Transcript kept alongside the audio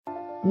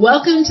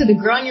Welcome to the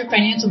Growing Your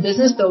Financial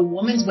Business the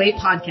Woman's Way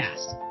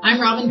podcast. I'm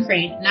Robin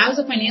Crane, and I was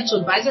a financial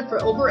advisor for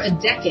over a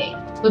decade.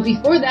 But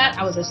before that,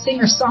 I was a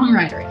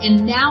singer-songwriter.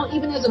 And now,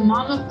 even as a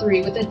mom of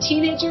three with a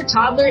teenager,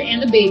 toddler,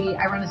 and a baby,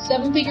 I run a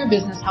seven-figure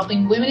business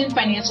helping women in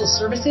financial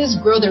services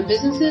grow their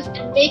businesses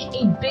and make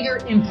a bigger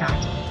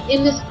impact.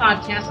 In this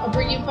podcast, I'll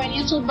bring you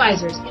financial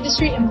advisors,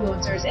 industry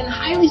influencers, and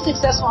highly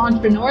successful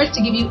entrepreneurs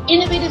to give you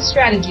innovative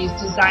strategies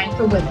designed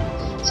for women.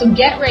 So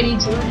get ready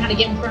to learn how to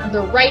get in front of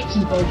the right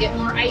people, get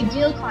more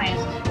ideal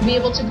clients, and be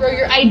able to grow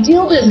your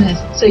ideal business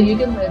so you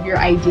can live your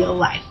ideal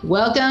life.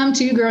 Welcome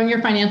to Growing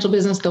Your Financial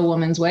Business the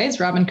Woman's Way. It's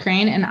Robin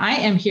Crane, and I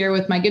am here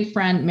with my good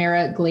friend,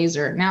 Mara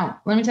Glazer. Now,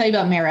 let me tell you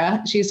about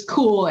Mara. She's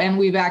cool, and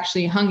we've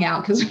actually hung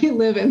out because we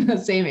live in the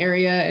same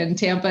area in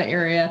Tampa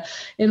area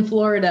in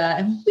Florida.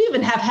 And we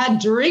even have had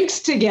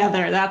drinks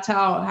together. That's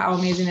how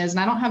amazing it is.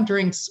 And I don't have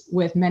drinks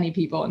with many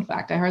people. In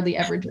fact, I hardly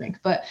ever drink,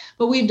 but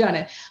we've done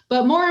it.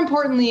 But more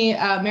importantly,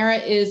 Mara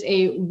is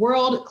a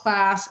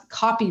world-class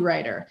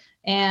copywriter.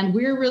 And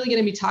we're really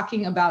going to be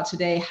talking about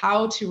today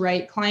how to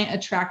write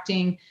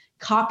client-attracting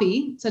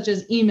copy, such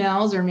as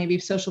emails or maybe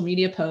social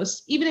media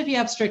posts, even if you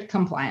have strict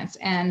compliance.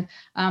 And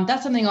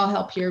that's something I'll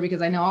help here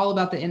because I know all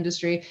about the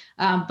industry.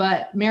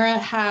 But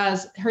Mara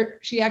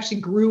she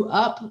actually grew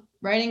up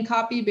writing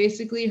copy.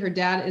 Basically, her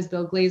dad is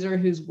Bill Glazer,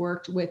 who's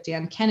worked with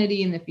Dan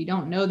Kennedy. And if you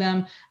don't know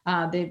them,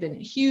 they've been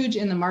huge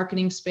in the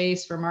marketing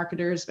space for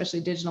marketers,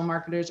 especially digital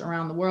marketers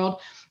around the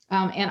world.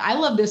 And I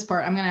love this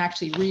part. I'm going to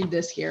actually read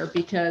this here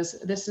because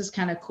this is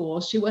kind of cool.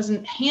 She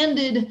wasn't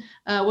handed,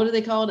 what do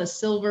they call it? A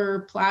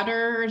silver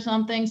platter or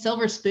something,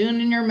 silver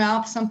spoon in your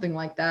mouth, something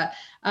like that.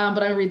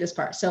 But I read this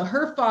part. So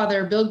her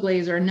father, Bill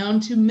Glazer, known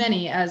to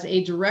many as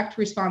a direct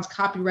response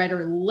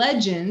copywriter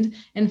legend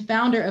and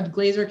founder of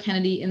Glazer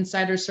Kennedy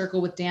Insider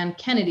Circle with Dan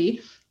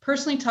Kennedy,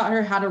 personally taught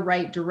her how to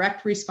write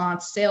direct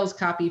response sales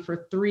copy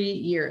for 3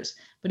 years.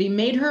 But he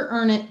made her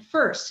earn it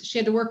first. She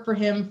had to work for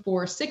him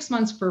for 6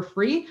 months for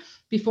free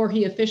before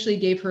he officially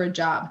gave her a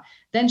job.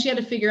 Then she had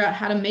to figure out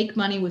how to make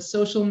money with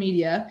social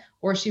media,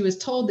 or she was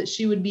told that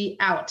she would be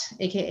out,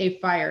 AKA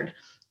fired.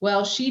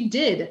 Well, she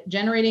did,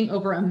 generating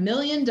over $1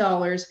 million,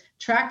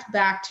 tracked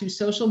back to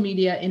social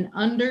media in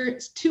under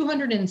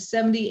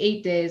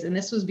 278 days. And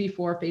this was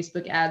before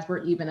Facebook ads were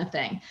even a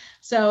thing.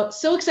 So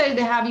excited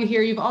to have you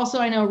here. You've also,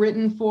 I know,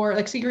 written for,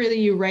 secretly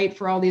you write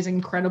for all these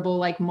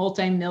incredible,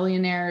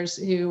 multimillionaires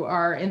who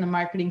are in the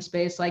marketing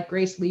space, like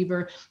Grace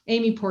Lever,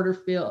 Amy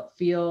Porterfield,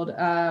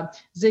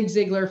 Zig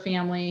Ziglar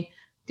family,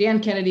 Dan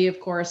Kennedy, of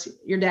course,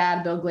 your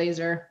dad, Bill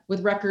Glazer,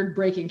 with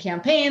record-breaking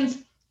campaigns.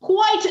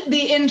 Quite the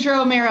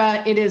intro,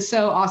 Mara. It is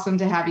so awesome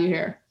to have you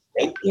here.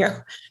 Thank you.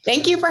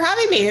 Thank you for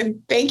having me.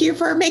 Thank you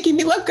for making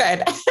me look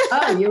good.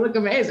 Oh, you look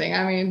amazing.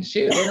 I mean,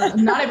 shoot,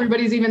 not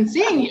everybody's even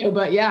seeing you,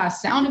 but yeah,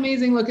 sound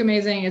amazing, look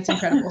amazing. It's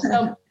incredible.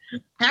 So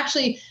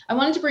actually, I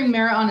wanted to bring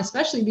Mara on,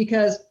 especially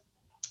because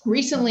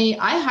recently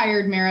I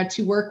hired Mara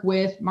to work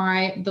with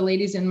the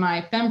ladies in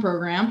my FEM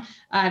program.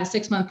 I had a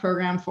 6-month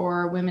program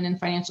for women in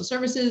financial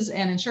services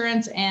and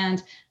insurance.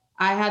 And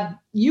I had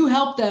you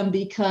help them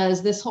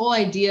because this whole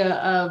idea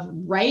of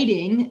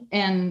writing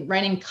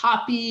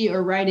copy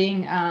or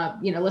writing,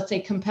 let's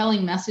say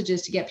compelling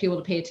messages to get people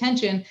to pay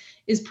attention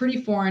is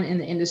pretty foreign in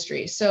the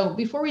industry. So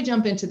before we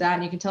jump into that,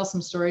 and you can tell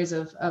some stories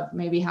of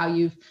maybe how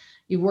you've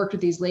worked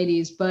with these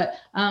ladies, but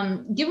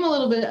give them a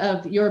little bit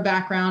of your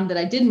background that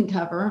I didn't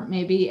cover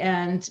maybe,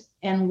 and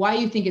why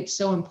you think it's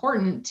so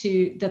important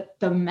that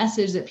the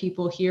message that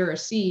people hear or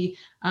see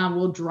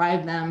will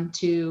drive them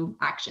to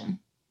action.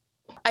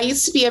 I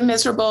used to be a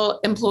miserable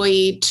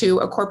employee to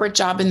a corporate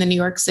job in the New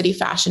York City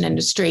fashion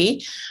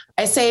industry.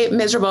 I say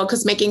miserable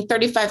because making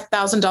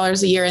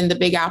 $35,000 a year in the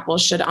Big Apple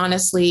should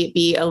honestly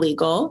be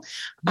illegal.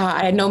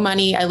 I had no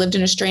money. I lived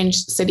in a strange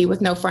city with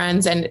no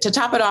friends. And to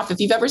top it off, if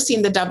you've ever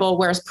seen The Devil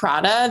Wears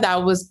Prada,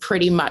 that was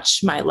pretty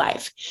much my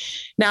life.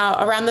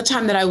 Now, around the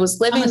time that I was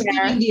living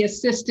there, the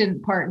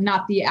assistant part,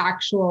 not the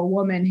actual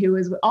woman who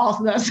is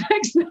also the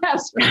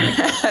success.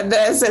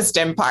 The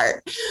assistant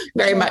part,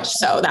 very much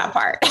so, that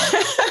part.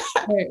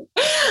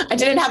 I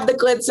didn't have the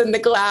glitz and the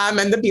glam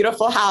and the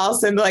beautiful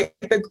house and the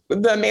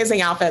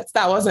amazing outfits.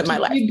 That wasn't my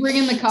life. You bring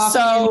in the coffee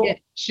and get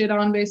shit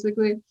on,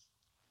 basically.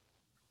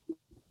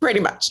 Pretty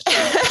much.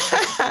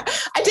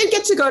 I did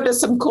get to go to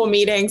some cool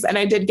meetings and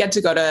I did get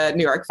to go to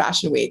New York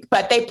Fashion Week,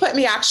 but they put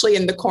me actually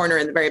in the corner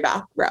in the very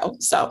back row.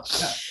 So,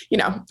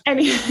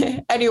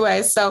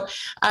 anyway, so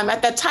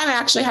at that time I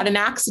actually had an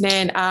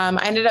accident.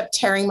 I ended up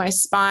tearing my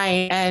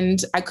spine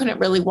and I couldn't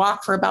really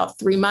walk for about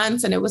 3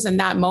 months. And it was in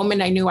that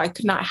moment I knew I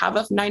could not have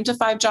a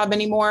 9-to-5 job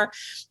anymore.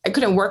 I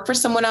couldn't work for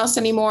someone else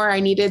anymore. I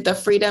needed the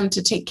freedom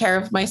to take care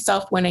of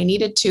myself when I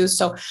needed to.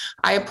 So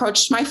I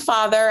approached my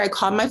father. I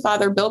called my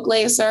father, Bill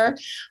Glazer,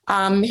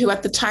 who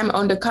at the time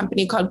owned a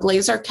company called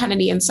Glazer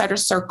Kennedy Insider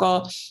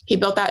Circle. He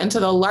built that into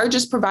the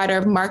largest provider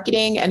of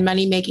marketing and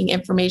money-making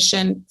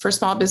information for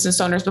small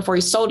business owners before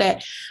he sold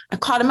it. I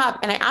called him up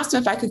and I asked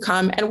him if I could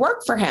come and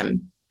work for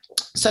him.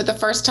 So the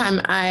first time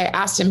I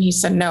asked him, he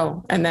said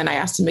no. And then I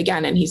asked him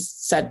again and he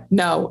said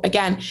no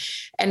again.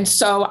 And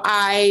so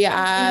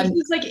this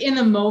is like in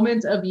the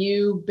moment of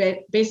you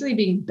basically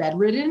being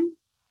bedridden.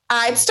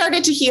 I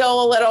started to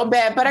heal a little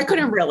bit, but I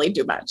couldn't really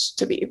do much,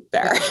 to be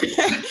fair.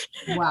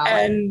 Wow.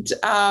 And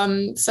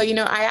so,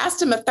 I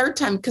asked him a third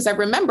time because I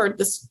remembered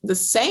the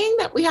saying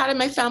that we had in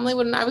my family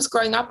when I was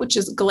growing up, which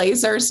is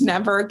Glazers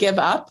never give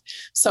up.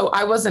 So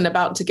I wasn't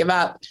about to give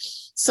up.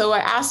 So I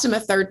asked him a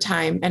third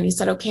time and he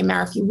said, okay,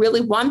 Mara, if you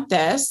really want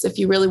this, if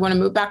you really want to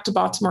move back to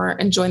Baltimore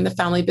and join the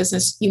family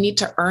business, you need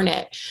to earn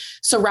it.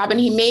 So Robin,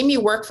 he made me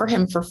work for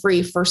him for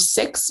free for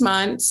 6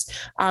 months,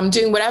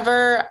 doing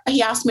whatever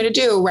he asked me to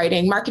do,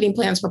 writing marketing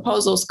plans,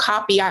 proposals,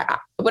 copy,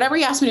 whatever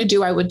he asked me to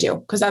do, I would do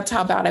because that's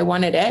how bad I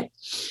wanted it.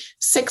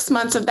 6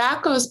 months of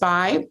that goes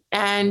by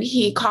and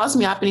he calls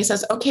me up and he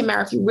says, okay,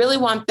 Mara, if you really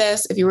want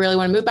this, if you really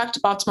want to move back to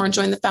Baltimore and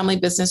join the family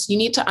business, you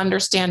need to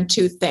understand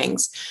 2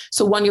 things.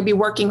 So 1, you'll be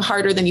working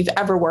harder than you've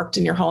ever worked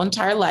in your whole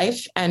entire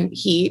life. And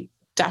he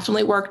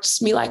definitely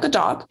worked me like a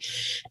dog.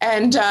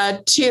 And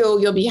 2,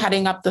 you'll be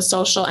heading up the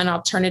social and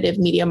alternative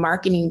media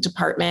marketing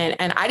department.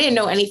 And I didn't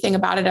know anything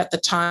about it at the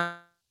time.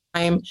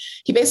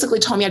 He basically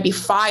told me I'd be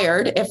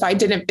fired if I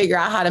didn't figure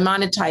out how to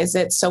monetize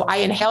it. So I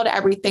inhaled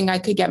everything I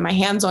could get my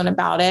hands on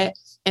about it,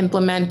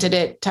 implemented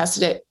it,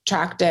 tested it,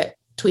 tracked it,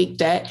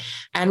 tweaked it.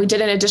 And we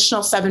did an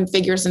additional 7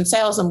 figures in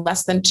sales in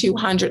less than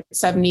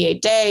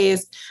 278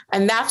 days.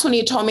 And that's when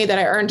he told me that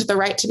I earned the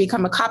right to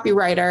become a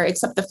copywriter,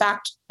 except the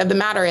fact of the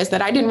matter is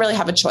that I didn't really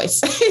have a choice.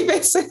 He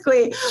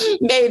basically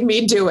made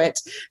me do it.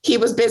 He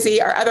was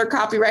busy. Our other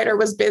copywriter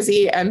was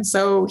busy. And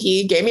so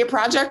he gave me a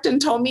project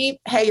and told me,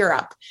 hey, you're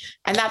up.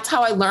 And that's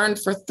how I learned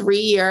for 3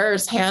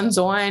 years,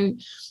 hands-on.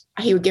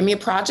 He would give me a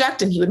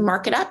project and he would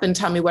mark it up and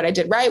tell me what I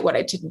did right, what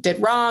I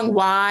did wrong,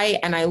 why,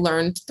 and I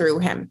learned through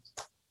him.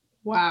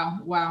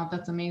 Wow.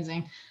 That's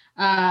amazing.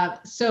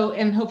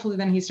 And hopefully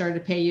then he started to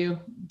pay you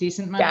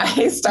decent money. Yeah,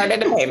 he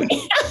started to pay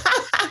me.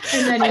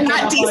 And then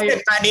not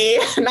decent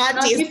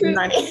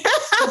money.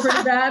 So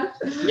pretty bad.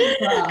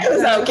 Wow. It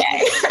was okay.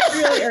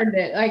 He really earned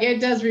it. Like it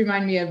does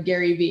remind me of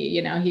Gary Vee,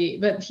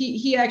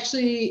 he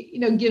actually,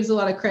 gives a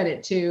lot of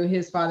credit to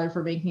his father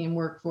for making him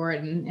work for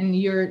it. And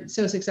you're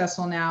so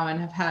successful now and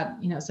have had,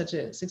 such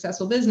a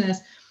successful business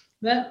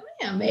that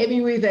maybe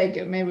we think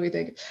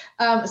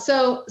it.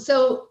 So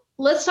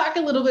let's talk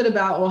a little bit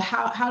about,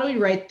 how do we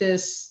write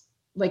this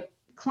like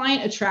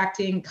client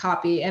attracting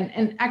copy?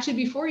 And actually,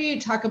 before you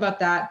talk about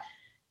that,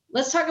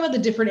 let's talk about the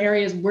different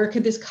areas. Where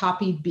could this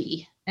copy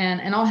be?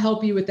 And I'll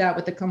help you with that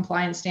with the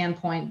compliance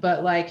standpoint.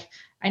 But like,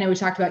 I know we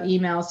talked about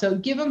email. So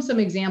give them some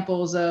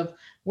examples of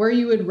where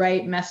you would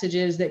write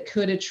messages that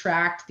could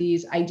attract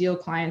these ideal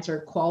clients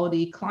or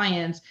quality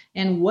clients,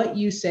 and what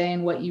you say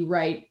and what you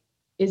write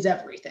is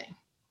everything.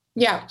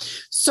 Yeah.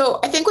 So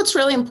I think what's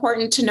really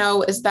important to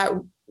know is that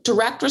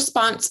direct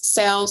response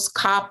sales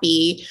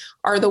copy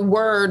are the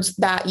words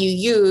that you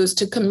use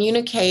to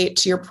communicate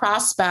to your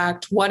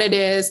prospect what it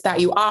is that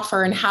you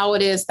offer and how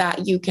it is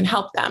that you can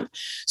help them.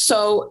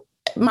 So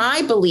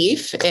my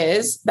belief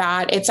is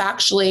that it's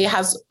actually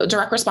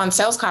direct response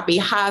sales copy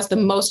has the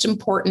most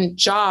important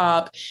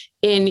job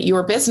in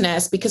your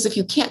business, because if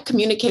you can't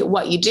communicate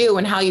what you do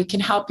and how you can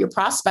help your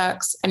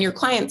prospects and your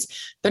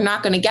clients, they're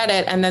not going to get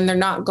it. And then they're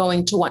not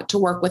going to want to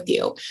work with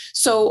you.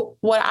 So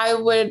what I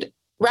would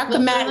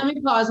recommend. Let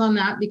me pause on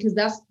that, because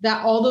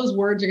all those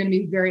words are going to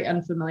be very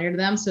unfamiliar to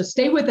them. So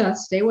stay with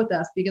us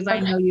because I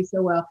know you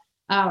so well.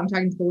 I'm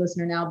talking to the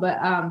listener now, but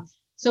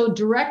so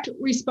direct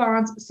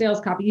response sales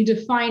copy, you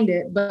defined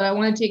it, but I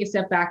want to take a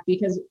step back,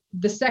 because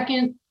the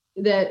second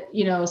that,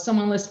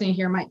 someone listening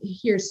here might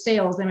hear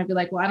sales, they might be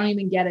like, well, I don't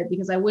even get it,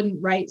 because I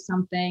wouldn't write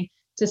something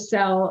to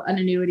sell an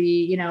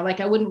annuity, like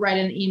I wouldn't write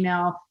an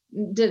email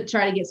to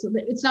try to get, so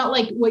it's not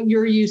like what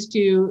you're used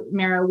to,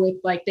 Mara, with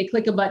like they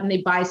click a button,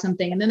 they buy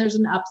something, and then there's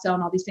an upsell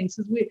and all these things.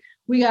 Because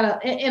we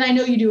gotta, and I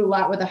know you do a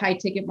lot with a high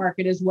ticket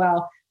market as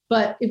well,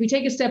 but if we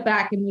take a step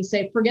back and we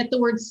say, forget the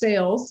word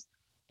sales,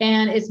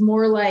 and it's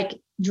more like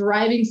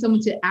driving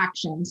someone to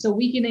action. So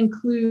we can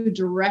include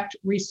direct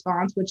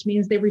response, which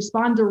means they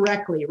respond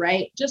directly,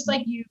 right? Just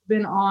like you've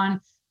been on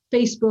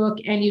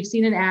Facebook and you've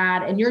seen an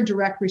ad and your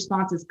direct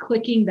response is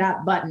clicking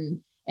that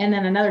button. And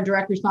then another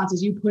direct response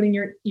is you putting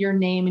your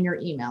name and your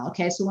email.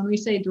 Okay. So when we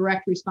say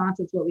direct response,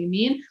 it's what we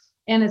mean.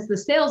 And it's the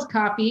sales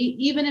copy,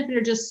 even if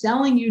they're just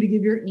selling you to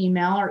give your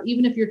email, or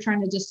even if you're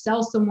trying to just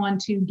sell someone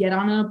to get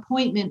on an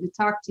appointment to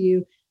talk to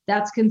you,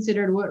 that's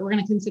considered, what we're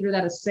going to consider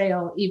that a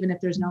sale, even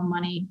if there's no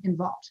money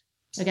involved.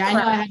 Okay. I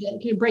know I had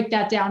to break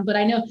that down, but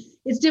I know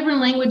it's different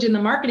language in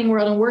the marketing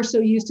world. And we're so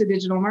used to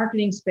digital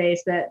marketing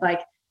space that,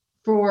 like,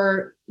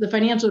 for the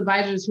financial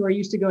advisors who are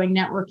used to going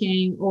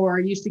networking or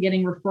used to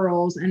getting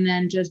referrals and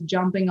then just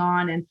jumping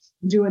on and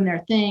doing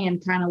their thing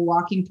and kind of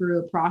walking through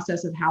a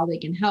process of how they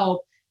can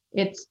help,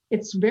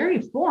 it's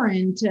very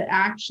foreign to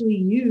actually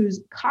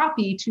use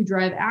copy to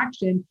drive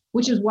action,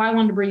 which is why I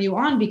wanted to bring you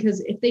on,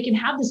 because if they can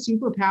have the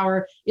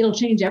superpower, it'll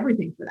change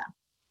everything for them.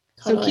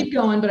 Totally. So keep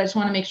going, but I just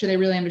want to make sure they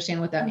really understand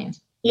what that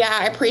means. Yeah,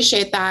 I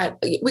appreciate that.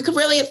 We could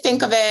really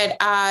think of it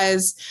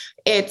as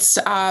it's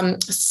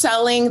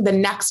selling the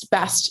next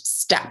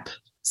best step,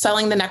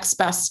 selling the next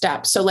best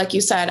step. So like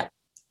you said,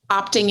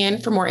 opting in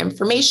for more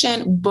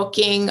information,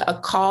 booking a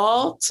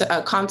call to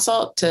a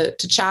consult to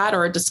chat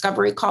or a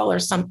discovery call or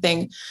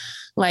something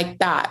like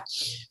that.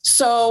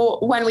 So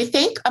when we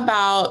think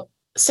about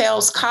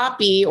sales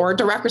copy or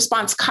direct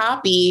response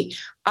copy,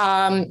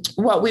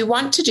 what we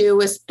want to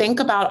do is think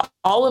about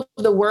all of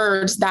the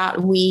words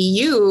that we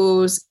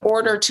use in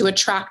order to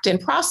attract in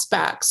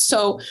prospects.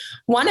 So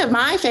one of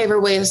my favorite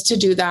ways to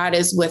do that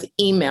is with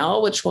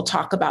email, which we'll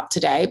talk about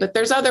today, but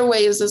there's other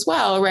ways as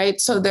well,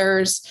 right? So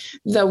there's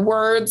the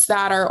words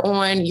that are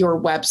on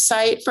your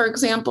website, for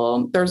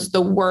example. There's the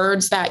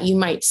words that you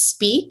might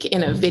speak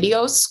in a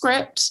video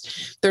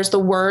script. There's the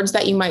words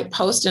that you might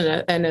post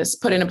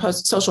put in a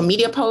post, social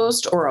media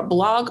post or a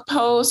blog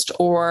post,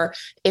 or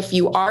if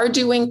you are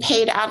doing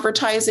paid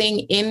advertising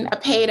in a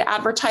paid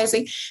advertising.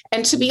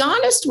 And to be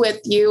honest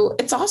with you,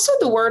 it's also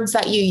the words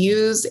that you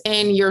use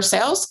in your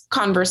sales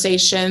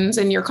conversations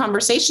and your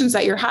conversations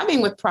that you're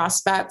having with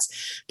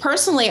prospects.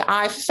 Personally,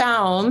 I've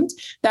found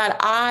that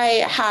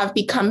I have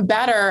become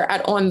better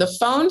at on the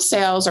phone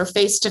sales or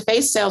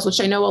face-to-face sales,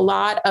 which I know a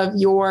lot of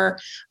your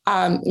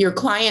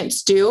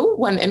clients do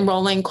when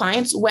enrolling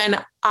clients, when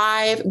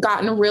I've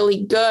gotten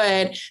really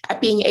good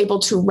at being able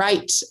to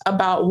write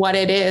about what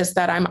it is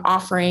that I'm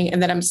offering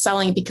and that I'm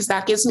selling, because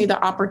that gives me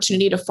the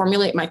opportunity to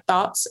formulate my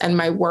thoughts and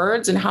my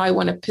words and how I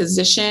want to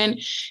position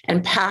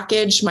and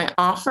package my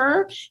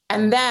offer.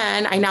 And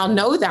then I now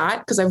know that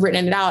because I've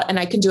written it out and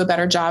I can do a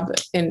better job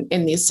in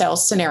these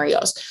sales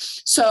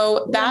scenarios.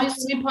 So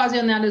that's... Let me pause you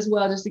on that as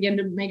well, just again,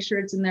 to make sure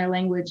it's in their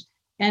language.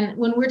 And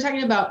when we're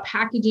talking about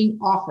packaging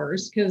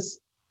offers,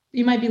 because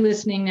you might be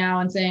listening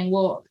now and saying,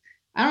 well,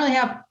 I don't really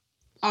have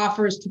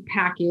offers to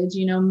package.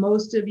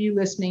 Most of you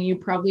listening, you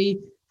probably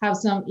have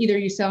either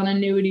you sell an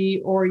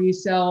annuity or you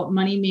sell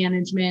money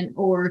management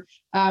or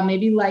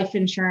maybe life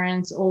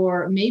insurance,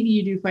 or maybe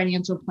you do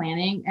financial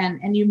planning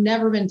and you've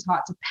never been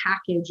taught to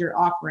package your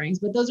offerings,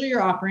 but those are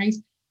your offerings.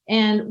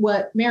 And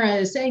what Mara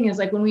is saying is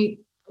like, when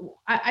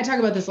I talk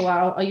about this a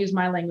lot, I'll use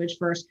my language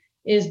first,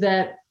 is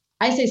that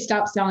I say,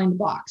 stop selling the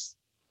box.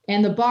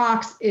 And the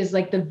box is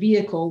like the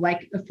vehicle,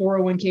 like a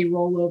 401k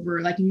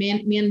rollover, like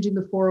managing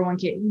the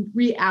 401k,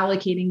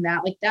 reallocating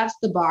that, like that's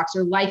the box,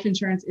 or life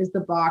insurance is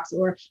the box,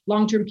 or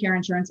long-term care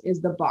insurance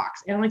is the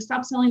box. And I'm like,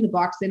 stop selling the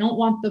box. They don't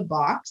want the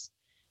box.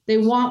 They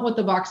want what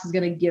the box is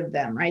going to give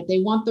them, right? They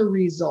want the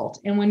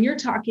result. And when you're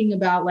talking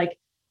about like,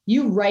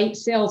 you write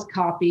sales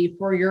copy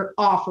for your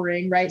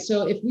offering, right?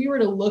 So if we were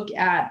to look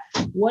at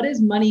what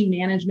does money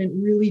management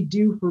really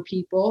do for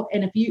people,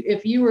 and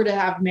if you were to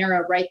have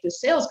Mara write the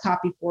sales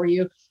copy for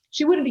you,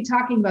 she wouldn't be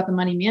talking about the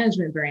money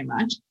management very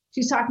much.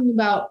 She's talking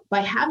about,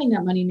 by having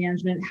that money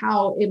management,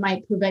 how it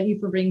might prevent you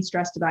from being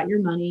stressed about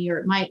your money, or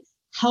it might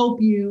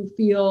help you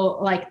feel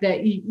like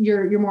that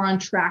you're more on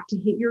track to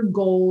hit your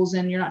goals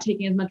and you're not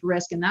taking as much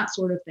risk and that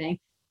sort of thing.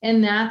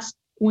 And that's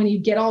when you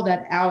get all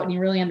that out and you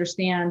really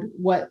understand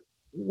what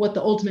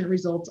the ultimate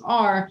results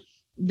are,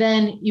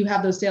 then you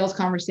have those sales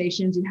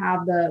conversations, you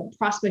have the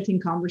prospecting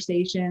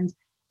conversations,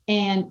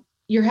 and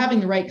you're having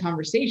the right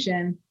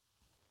conversation,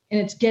 and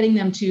it's getting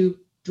them to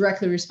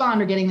directly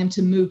respond or getting them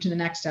to move to the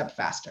next step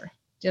faster.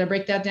 Did I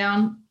break that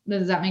down?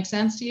 Does that make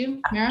sense to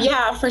you, Mara?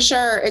 Yeah, for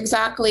sure.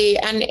 Exactly.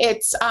 And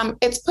it's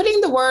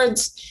putting the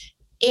words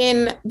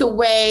in the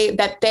way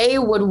that they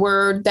would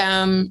word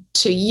them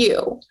to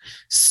you.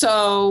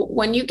 So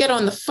when you get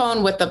on the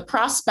phone with a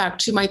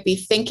prospect who might be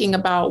thinking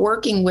about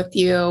working with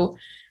you,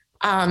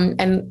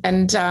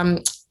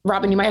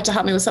 Robin, you might have to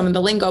help me with some of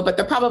the lingo, but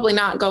they're probably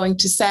not going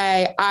to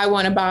say, I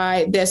want to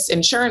buy this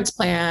insurance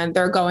plan.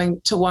 They're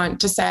going to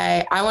want to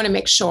say, I want to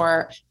make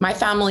sure my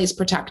family is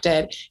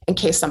protected in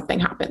case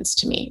something happens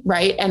to me.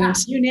 Right. And yeah,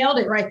 you nailed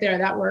it right there.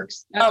 That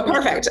works.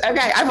 Perfect.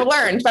 Okay. I've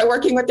learned by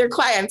working with your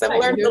clients, I've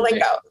learned the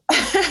lingo.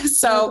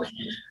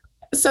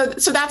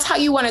 So that's how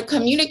you want to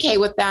communicate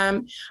with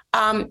them.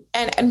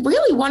 And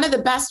really one of the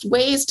best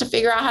ways to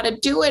figure out how to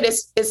do it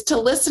is to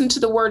listen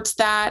to the words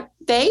that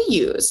they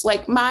use.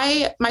 Like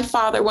my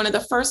father, one of the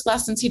first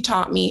lessons he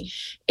taught me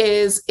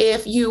is,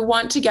 if you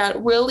want to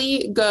get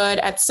really good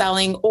at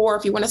selling, or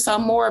if you want to sell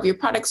more of your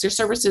products, your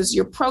services,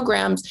 your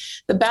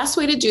programs, the best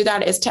way to do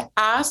that is to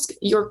ask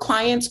your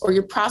clients or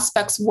your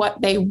prospects what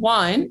they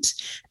want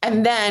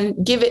and then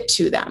give it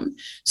to them.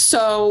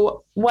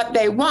 So what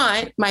they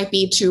want might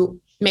be to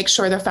make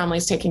sure their family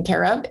is taken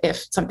care of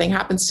if something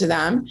happens to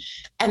them.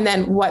 And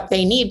then what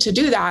they need to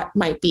do that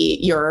might be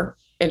your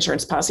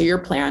insurance policy, your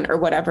plan, or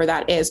whatever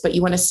that is. But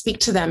you want to speak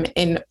to them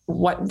in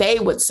what they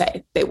would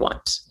say they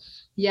want.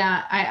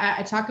 Yeah,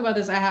 I talk about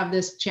this. I have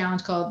this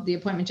challenge called the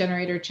Appointment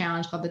Generator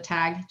Challenge, called the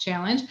TAG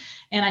Challenge.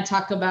 And I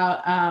talk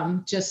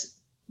about just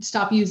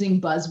stop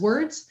using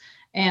buzzwords.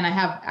 And I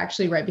have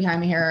actually right behind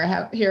me here, I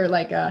have here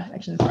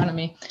actually in front of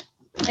me.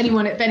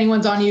 If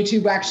anyone's on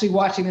YouTube actually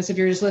watching this, if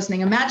you're just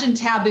listening, imagine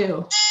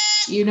taboo.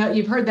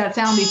 You've heard that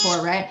sound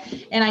before,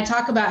 right? And I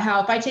talk about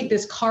how if I take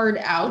this card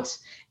out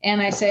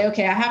and I say,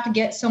 okay, I have to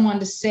get someone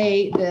to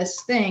say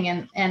this thing.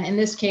 And in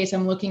this case,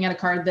 I'm looking at a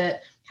card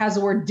that has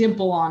the word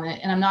dimple on it.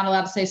 And I'm not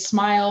allowed to say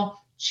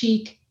smile,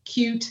 cheek,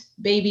 cute,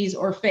 babies,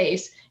 or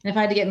face. And if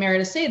I had to get Mara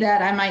to say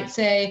that, I might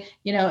say,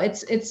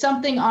 it's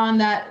something on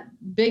that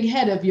big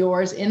head of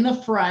yours in the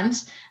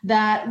front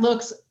that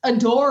looks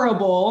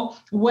adorable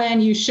when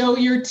you show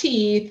your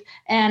teeth,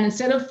 and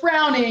instead of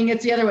frowning,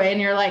 it's the other way. And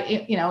you're like,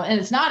 and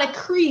it's not a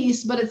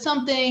crease, but it's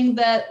something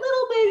that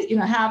little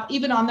babies, have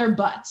even on their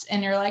butts.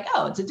 And you're like,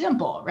 oh, it's a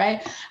dimple,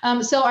 right?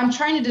 So I'm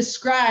trying to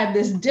describe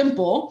this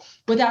dimple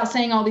without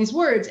saying all these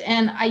words.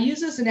 And I use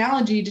this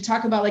analogy to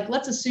talk about,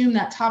 let's assume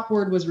that top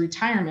word was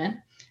retirement,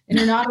 and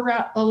you're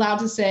not allowed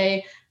to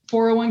say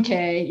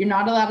 401k. You're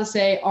not allowed to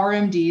say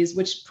RMDs,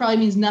 which probably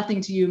means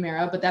nothing to you,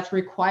 Mara, but that's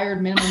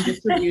required minimum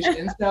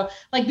distribution. So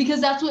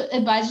because that's what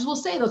advisors will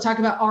say. They'll talk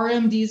about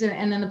RMDs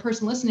and then the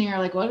person listening are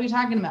like, what are we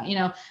talking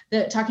about?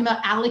 They're talking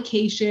about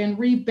allocation,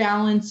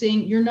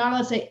 rebalancing. You're not allowed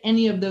to say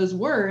any of those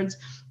words.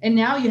 And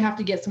now you have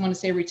to get someone to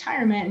say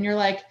retirement. And you're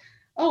like,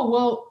 oh,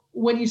 well,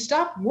 when you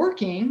stop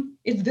working,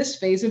 it's this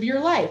phase of your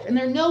life. And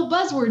there are no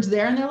buzzwords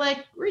there. And they're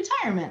like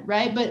retirement,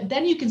 right? But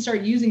then you can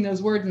start using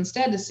those words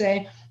instead to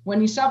say, when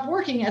you stop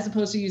working, as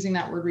opposed to using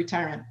that word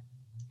retirement.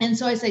 And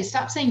so I say,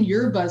 stop saying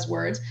your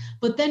buzzwords,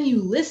 but then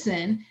you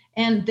listen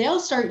and they'll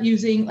start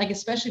using,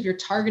 especially if you're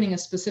targeting a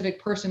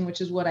specific person, which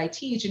is what I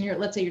teach. And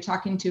let's say you're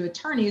talking to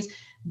attorneys,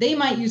 they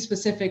might use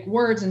specific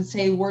words and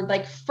say word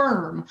like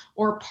firm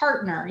or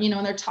partner,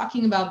 and they're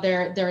talking about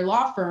their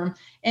law firm,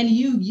 and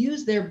you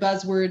use their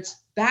buzzwords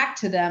back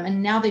to them.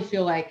 And now they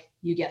feel like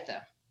you get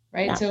them,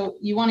 right? Yeah. So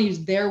you want to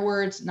use their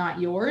words, not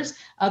yours.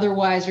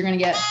 Otherwise you're going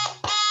to get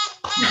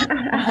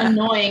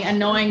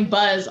annoying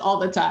buzz all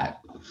the time.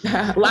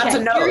 Lots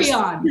of no's.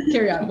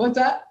 Carry on. What's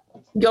that?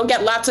 You'll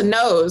get lots of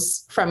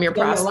no's from your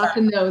prospect. Lots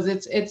of no's.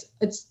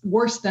 It's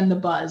worse than the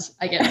buzz,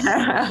 I guess.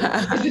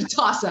 It's a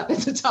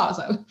toss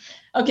up.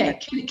 Okay,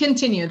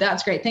 continue.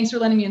 That's great. Thanks for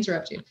letting me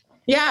interrupt you.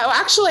 Yeah, well,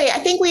 actually, I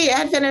think we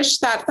had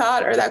finished that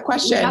thought or that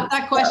question. We got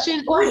that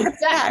question?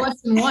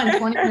 Question 1,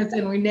 20 minutes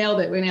in, we nailed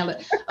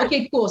it.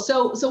 Okay, cool.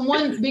 So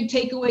one big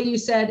takeaway you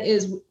said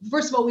is,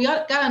 first of all, we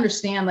got to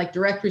understand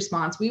direct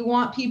response. We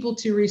want people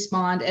to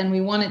respond, and we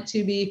want it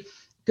to be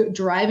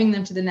driving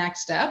them to the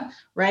next step,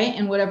 right?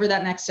 And whatever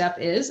that next step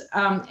is,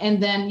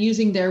 and then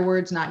using their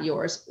words, not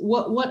yours.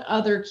 What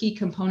other key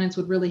components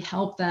would really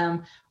help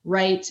them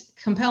write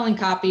compelling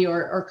copy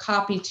or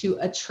copy to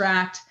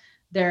attract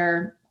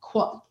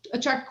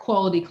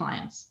quality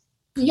clients?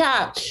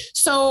 Yeah.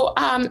 So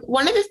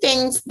one of the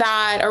things or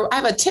I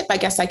have a tip, I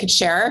guess I could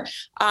share.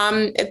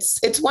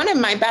 It's one of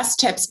my best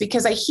tips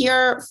because I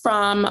hear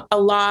from a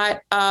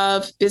lot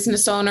of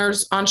business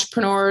owners,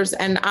 entrepreneurs,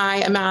 and I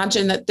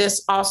imagine that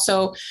this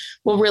also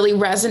will really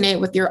resonate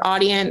with your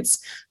audience.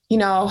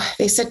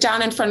 They sit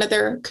down in front of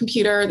their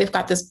computer, they've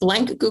got this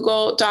blank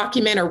Google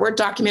document or Word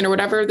document or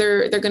whatever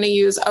they're going to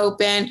use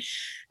open.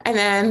 And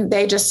then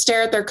they just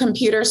stare at their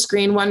computer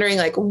screen wondering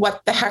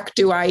what the heck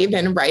do I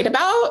even write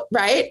about?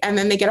 Right. And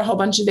then they get a whole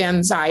bunch of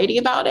anxiety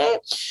about it.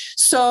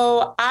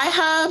 So I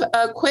have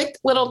a quick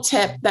little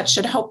tip that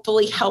should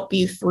hopefully help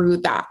you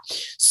through that.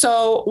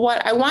 So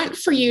what I want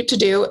for you to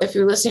do, if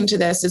you're listening to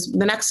this, is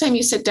the next time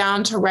you sit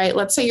down to write,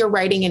 let's say you're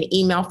writing an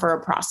email for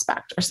a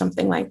prospect or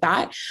something like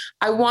that.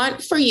 I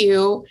want for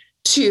you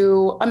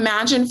to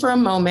imagine for a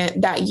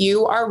moment that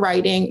you are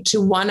writing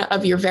to one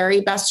of your very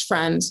best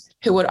friends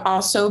who would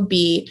also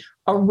be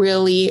a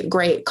really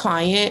great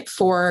client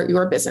for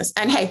your business.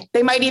 And hey,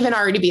 they might even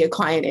already be a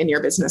client in your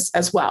business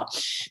as well.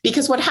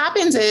 Because what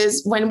happens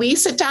is when we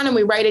sit down and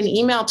we write an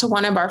email to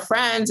one of our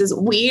friends is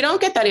we don't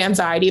get that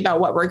anxiety about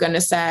what we're going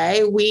to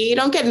say. We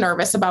don't get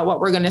nervous about what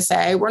we're going to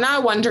say. We're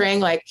not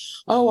wondering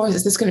oh,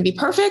 is this going to be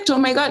perfect? Oh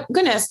my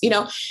goodness,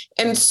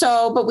 And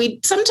so, but we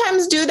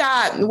sometimes do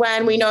that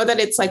when we know that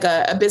it's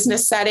a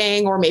business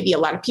setting, or maybe a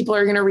lot of people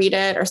are going to read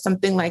it or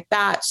something like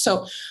that.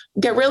 So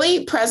get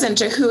really present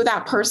to who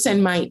that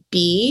person might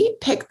be,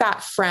 pick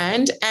that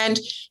friend, and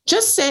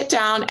just sit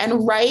down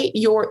and write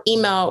your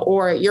email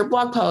or your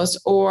blog post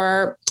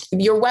or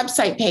your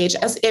website page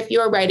as if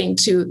you're writing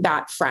to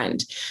that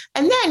friend.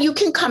 And then you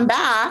can come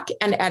back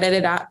and edit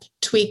it up,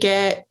 tweak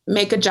it,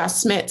 make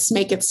adjustments,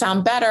 make it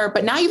sound better.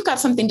 But now you've got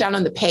something down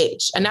on the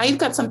page, and now you've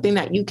got something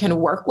that you can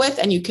work with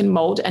and you can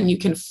mold and you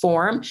can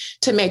form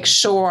to make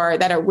sure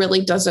that it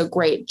really does a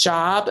great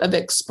job of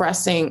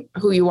expressing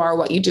who you are,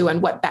 what you do,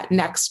 and what that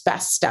next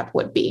best step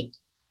would be.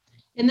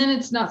 And then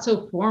it's not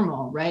so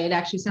formal, right? It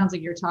actually sounds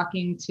like you're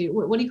talking to,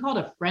 what do you call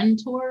it? A friend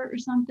tour or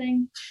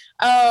something?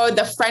 Oh,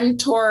 the friend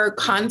tour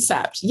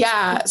concept.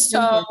 Yeah.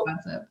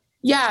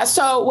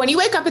 So when you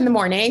wake up in the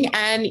morning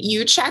and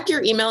you check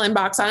your email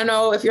inbox, I don't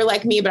know if you're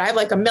like me, but I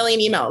have a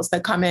million emails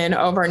that come in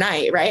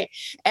overnight, right?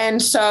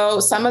 And so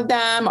some of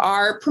them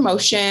are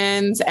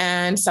promotions,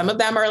 and some of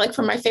them are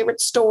from my favorite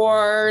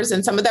stores,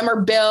 and some of them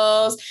are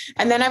bills.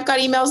 And then I've got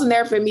emails in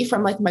there for me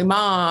from my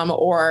mom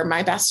or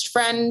my best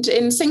friend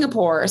in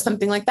Singapore or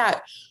something like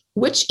that.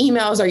 which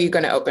emails are you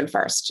going to open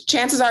first?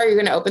 Chances are you're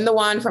going to open the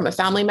one from a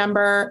family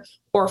member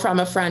or from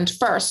a friend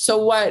first.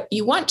 So what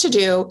you want to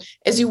do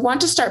is you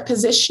want to start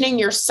positioning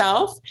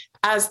yourself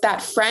as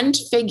that friend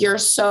figure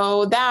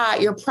so that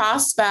your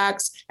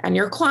prospects and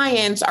your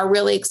clients are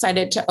really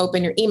excited to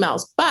open your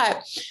emails.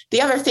 But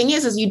the other thing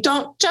is you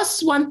don't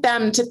just want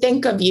them to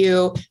think of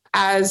you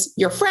as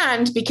your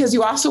friend, because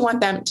you also want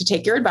them to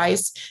take your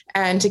advice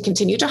and to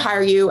continue to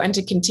hire you and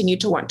to continue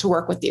to want to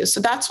work with you. So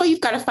that's why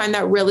you've got to find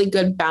that really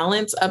good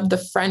balance of the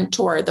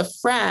friend-tor, the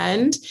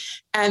friend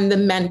and the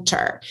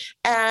mentor.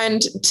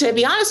 And to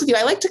be honest with you,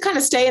 I like to kind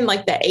of stay in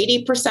like the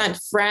 80%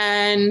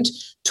 friend,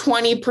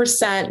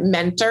 20%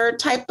 mentor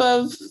type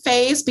of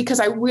phase, because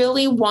I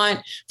really want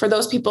for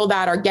those people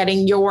that are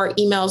getting your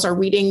emails or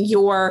reading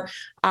your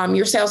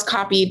sales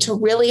copy to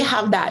really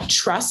have that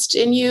trust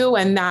in you,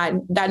 and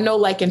that know,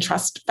 like, and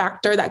trust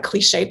factor, that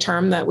cliche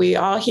term that we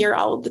all hear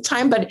all the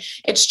time, but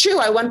it's true.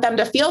 I want them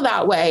to feel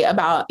that way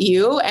about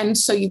you. And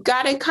so you've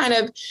got to kind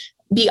of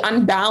be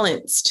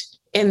unbalanced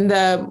in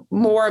the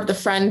more of the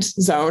friend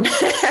zone,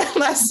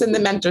 less in the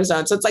mentor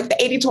zone. So it's like the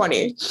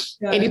 80-20.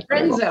 Yeah, 80-20.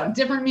 Friend zone,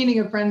 different meaning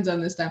of friend zone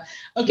this time.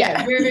 Okay,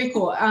 yeah. Very, very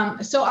cool.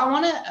 So I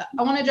want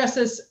to address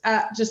this,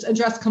 just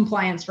address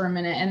compliance for a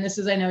minute. And this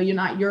is, I know you're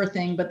not your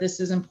thing, but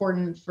this is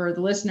important for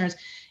the listeners,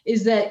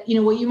 is that,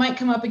 what you might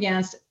come up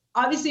against,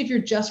 obviously, if you're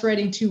just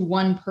writing to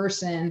one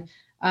person,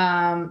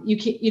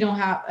 you don't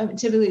have,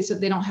 typically, so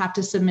they don't have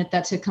to submit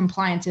that to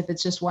compliance if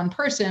it's just one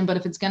person, but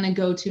if it's going to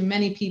go to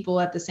many people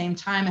at the same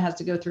time, it has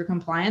to go through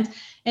compliance.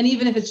 And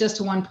even if it's just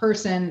to one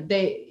person,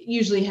 they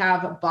usually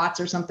have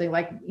bots or something,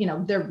 like,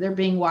 they're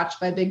being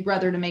watched by Big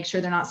Brother to make sure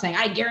they're not saying,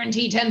 I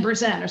guarantee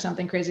 10% or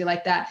something crazy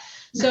like that.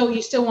 So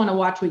you still want to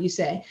watch what you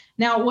say.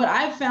 Now, what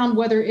I've found,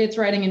 whether it's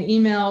writing an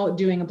email,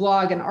 doing a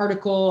blog, an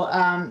article,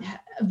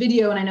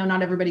 video, and I know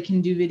not everybody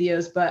can do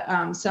videos,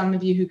 but some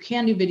of you who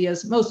can do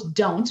videos, most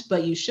don't,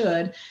 but you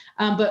should.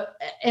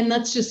 And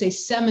let's just say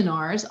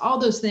seminars, all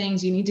those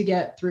things you need to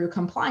get through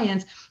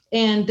compliance,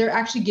 and they're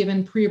actually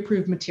given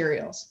pre-approved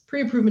materials.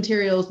 Pre-approved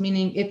materials,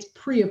 meaning it's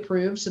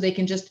pre-approved, so they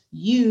can just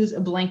use a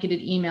blanketed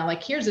email.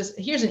 Like, here's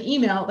an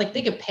email, like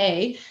they could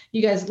pay,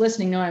 you guys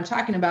listening know what I'm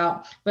talking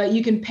about, but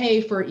you can pay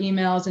for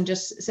emails and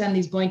just send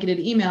these blanketed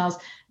emails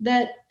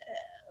that,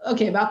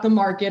 okay, about the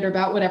market or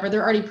about whatever,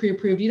 they're already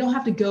pre-approved. You don't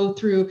have to go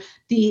through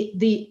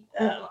the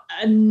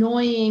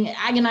annoying,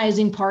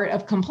 agonizing part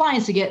of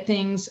compliance to get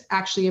things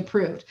actually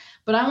approved.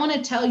 But I want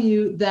to tell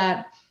you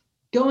that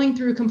going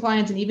through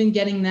compliance and even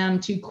getting them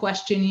to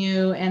question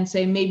you and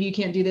say, maybe you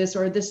can't do this,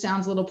 or this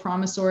sounds a little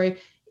promissory,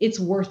 it's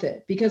worth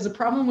it. Because the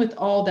problem with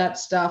all that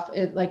stuff,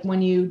 like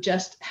when you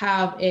just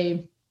have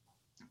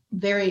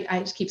I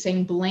just keep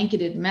saying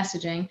blanketed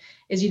messaging,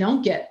 is you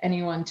don't get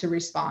anyone to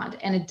respond,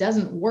 and it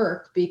doesn't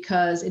work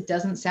because it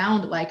doesn't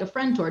sound like a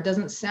friend tour. It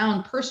doesn't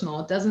sound personal.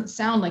 It doesn't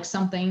sound like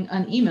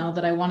an email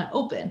that I want to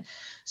open.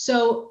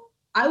 So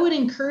I would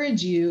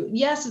encourage you,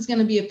 yes, it's going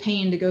to be a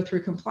pain to go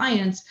through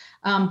compliance,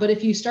 but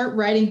if you start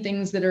writing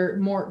things that are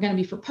more going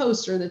to be for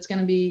posts, or that's going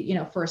to be,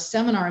 for a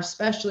seminar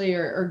especially,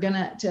 or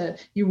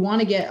you want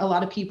to get a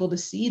lot of people to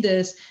see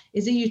this,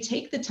 is that you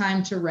take the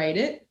time to write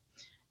it,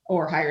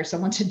 or hire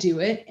someone to do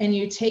it, and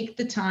you take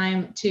the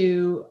time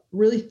to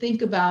really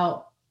think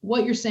about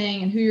what you're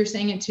saying and who you're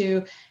saying it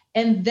to,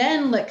 and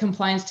then let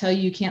compliance tell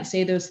you can't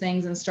say those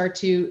things and start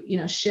to,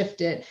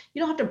 shift it.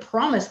 You don't have to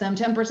promise them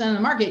 10% of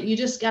the market. You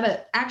just got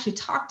to actually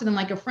talk to them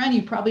like a friend.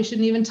 You probably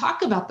shouldn't even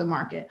talk about the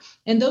market.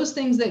 And those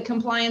things that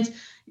compliance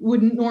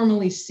wouldn't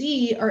normally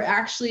see are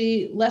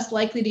actually less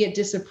likely to get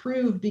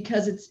disapproved,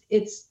 because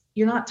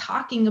you're not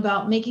talking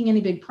about making any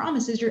big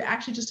promises. You're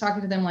actually just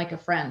talking to them like a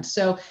friend.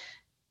 So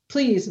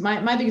please,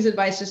 my biggest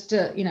advice, just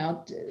to,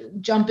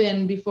 jump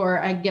in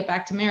before I get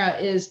back to Mara,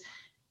 is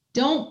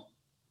don't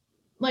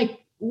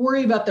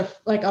worry about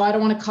I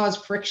don't want to cause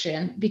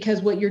friction,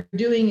 because what you're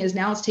doing is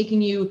now it's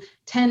taking you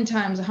 10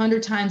 times,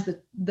 100 times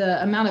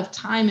the amount of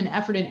time and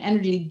effort and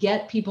energy to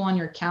get people on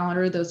your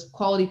calendar, those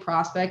quality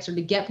prospects, or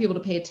to get people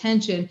to pay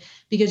attention,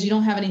 because you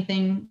don't have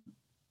anything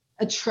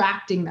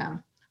attracting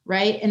them,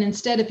 right? And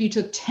instead, if you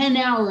took 10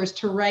 hours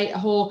to write a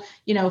whole,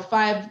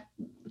 5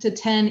 to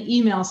 10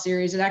 email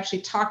series that actually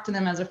talked to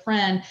them as a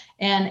friend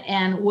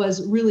and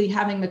was really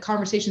having the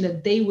conversation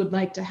that they would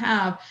like to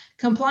have,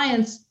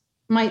 compliance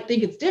might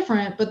think it's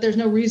different, but there's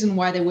no reason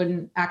why they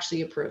wouldn't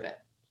actually approve it.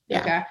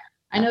 Yeah. Okay.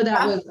 I know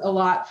that was a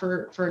lot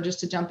for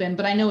just to jump in,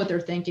 but I know what they're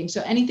thinking.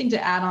 So anything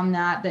to add on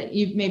that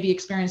you've maybe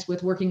experienced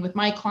with working with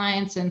my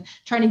clients and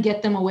trying to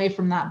get them away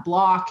from that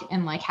block,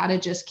 and how to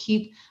just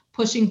keep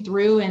pushing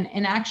through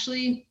and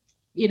actually,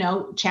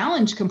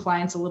 challenge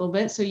compliance a little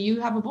bit so you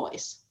have a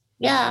voice.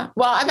 Yeah.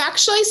 Well, I've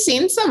actually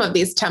seen some of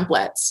these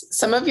templates.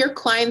 Some of your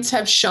clients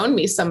have shown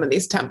me some of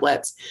these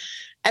templates,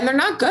 and they're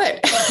not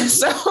good.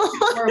 So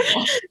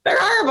they're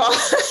horrible.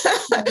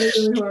 That's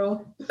really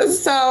horrible.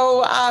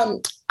 So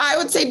I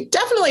would say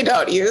definitely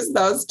don't use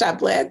those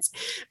templates.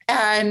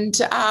 And,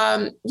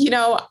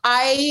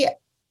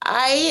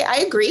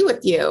 I agree with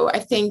you. I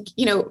think,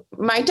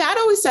 my dad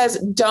always says,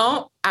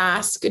 don't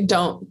ask,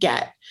 don't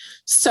get.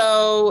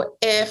 So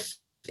if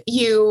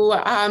you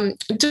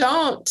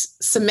don't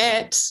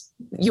submit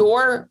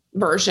your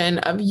version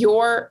of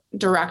your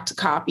direct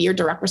copy, your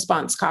direct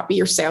response copy,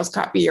 your sales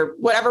copy, or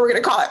whatever we're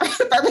going to call it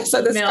for the purpose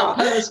of this call.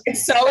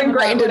 It's so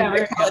ingrained in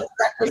direct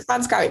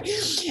response copy.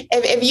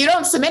 If you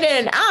don't submit it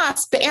and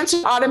ask, the answer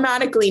is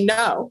automatically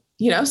no.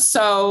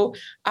 So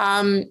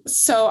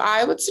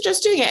I would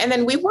suggest doing it. And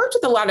then we worked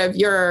with a lot of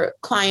your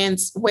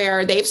clients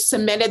where they've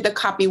submitted the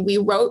copy we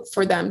wrote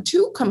for them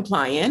to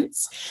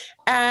compliance.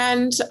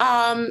 And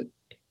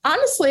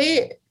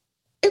honestly,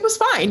 it was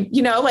fine.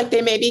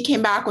 They maybe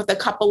came back with a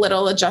couple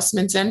little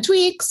adjustments and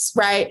tweaks,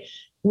 right?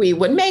 We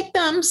would make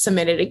them,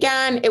 submit it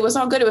again. It was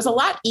all good. It was a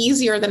lot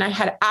easier than I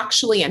had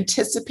actually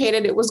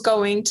anticipated it was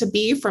going to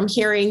be from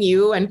hearing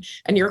you and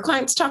your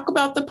clients talk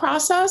about the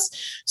process.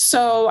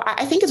 So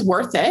I think it's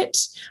worth it,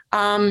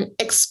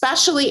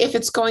 especially if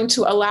it's going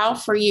to allow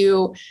for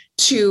you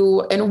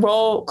to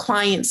enroll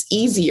clients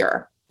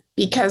easier.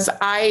 Because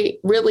I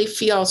really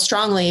feel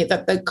strongly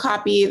that the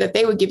copy that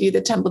they would give you,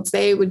 the templates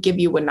they would give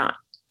you would not.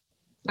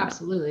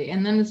 Absolutely.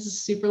 And then it's a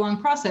super long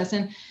process.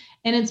 And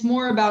it's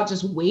more about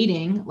just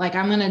waiting. Like,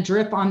 I'm going to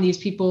drip on these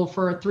people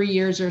for 3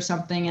 years or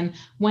something. And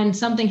when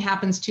something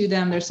happens to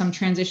them, there's some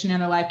transition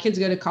in their life, kids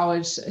go to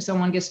college,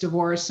 someone gets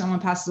divorced, someone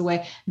passes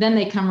away, then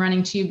they come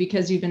running to you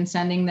because you've been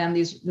sending them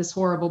this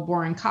horrible,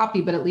 boring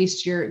copy, but at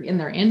least you're in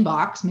their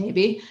inbox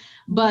maybe.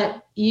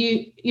 But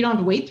you don't have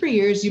to wait 3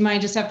 years. You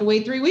might just have to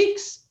wait 3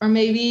 weeks, or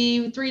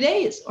maybe 3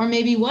 days, or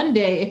maybe 1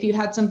 day if you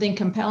had something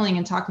compelling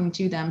in talking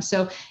to them.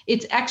 So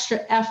it's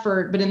extra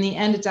effort, but in the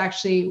end, it's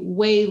actually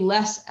way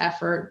less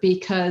effort,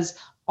 because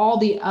all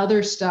the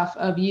other stuff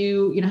of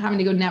you having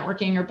to go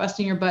networking or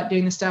busting your butt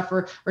doing the stuff,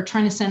 or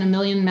trying to send a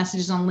million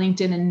messages on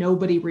LinkedIn and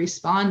nobody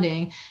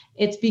responding.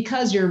 It's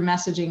because your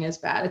messaging is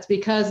bad. It's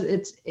because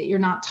you're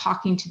not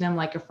talking to them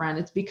like a friend.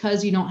 It's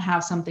because you don't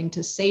have something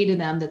to say to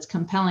them that's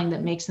compelling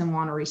that makes them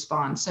want to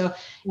respond. So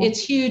It's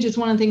huge. It's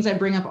one of the things I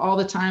bring up all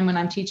the time when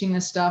I'm teaching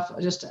this stuff,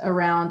 just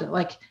around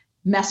like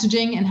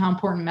messaging and how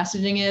important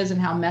messaging is,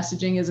 and how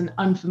messaging is an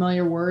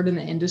unfamiliar word in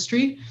the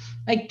industry.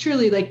 Like,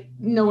 truly, like,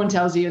 no one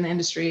tells you in the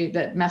industry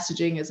that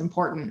messaging is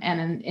important.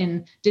 And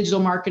in digital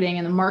marketing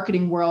and the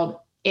marketing world,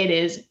 it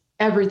is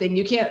everything.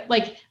 You can't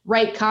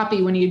write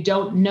copy when you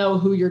don't know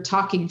who you're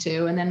talking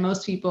to. And then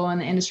most people in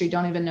the industry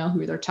don't even know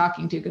who they're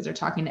talking to, because they're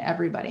talking to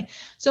everybody.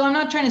 So I'm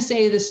not trying to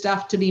say this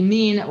stuff to be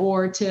mean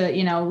or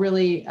to,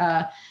 really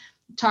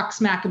talk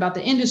smack about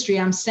the industry.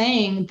 I'm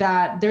saying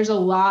that there's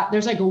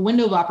like a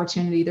window of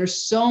opportunity. There's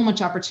so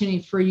much opportunity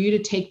for you to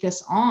take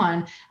this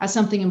on as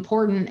something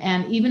important.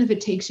 And even if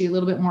it takes you a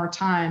little bit more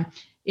time,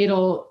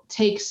 it'll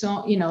take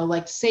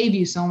save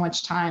you so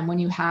much time when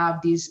you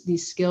have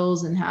these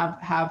skills and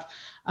have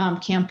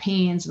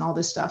campaigns and all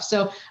this stuff.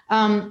 So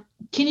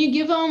can you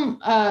give them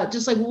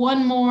just like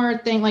one more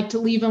thing, like to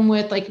leave them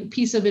with, like a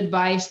piece of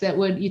advice that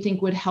you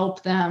think would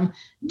help them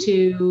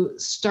to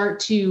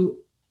start to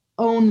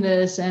own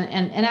this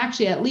and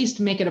actually at least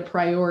make it a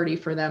priority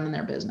for them in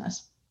their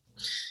business?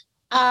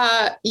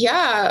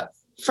 Yeah,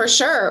 for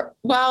sure.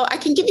 Well, I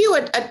can give you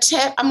a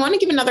tip. I want to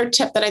give another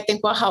tip that I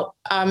think will help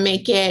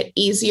make it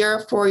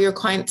easier for your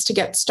clients to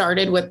get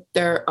started with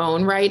their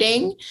own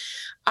writing.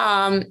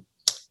 And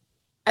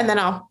then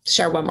I'll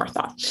share one more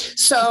thought.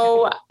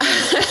 So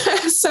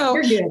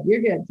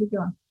You're good. Keep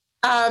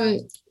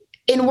going.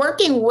 In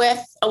working with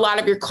a lot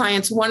of your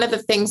clients, one of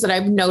the things that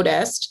I've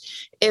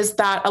noticed is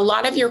that a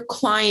lot of your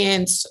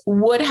clients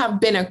would have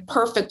been a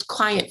perfect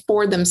client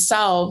for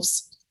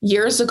themselves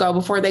years ago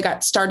before they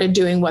got started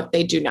doing what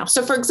they do now.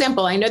 So for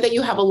example, I know that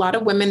you have a lot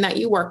of women that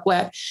you work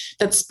with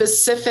that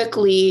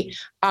specifically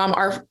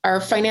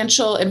are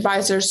financial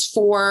advisors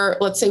for,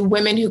 let's say,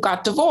 women who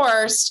got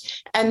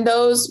divorced, and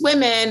those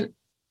women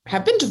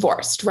have been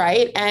divorced,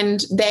 right?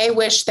 And they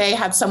wish they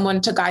had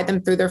someone to guide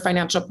them through their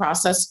financial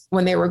process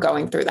when they were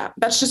going through that.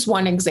 That's just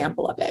one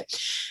example of it.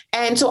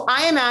 And so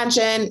I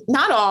imagine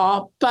not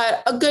all,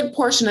 but a good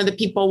portion of the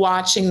people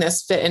watching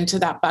this fit into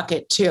that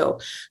bucket too.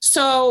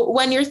 So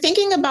when you're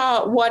thinking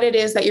about what it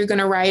is that you're going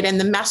to write and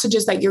the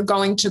messages that you're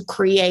going to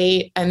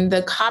create and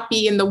the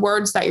copy and the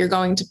words that you're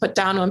going to put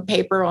down on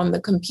paper on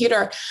the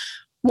computer,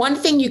 one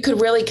thing you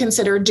could really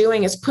consider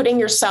doing is putting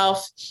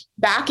yourself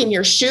back in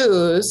your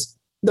shoes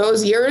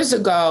those years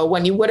ago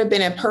when you would have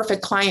been a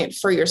perfect client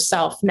for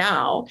yourself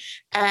now,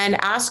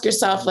 and ask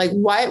yourself, like,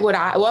 what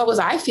was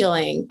I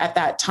feeling at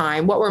that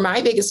time? What were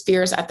my biggest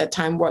fears at that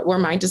time? What were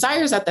my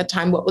desires at that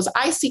time? What was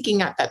I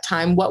seeking at that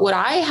time? What would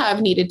I have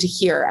needed to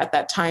hear at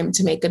that time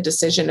to make a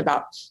decision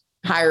about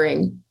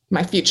hiring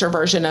my future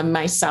version of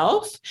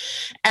myself?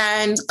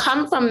 And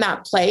come from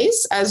that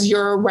place as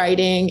you're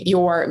writing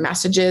your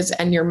messages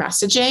and your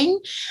messaging.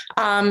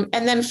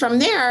 And then from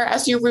there,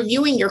 as you're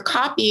reviewing your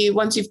copy,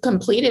 once you've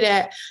completed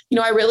it,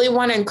 I really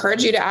want to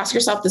encourage you to ask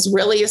yourself this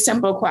really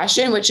simple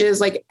question, which is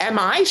like, am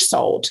I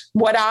sold?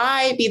 Would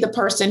I be the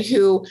person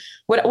who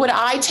would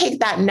I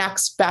take that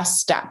next best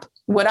step?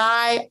 Would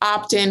I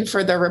opt in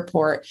for the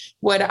report?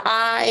 Would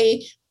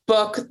I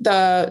book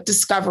the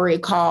discovery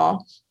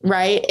call,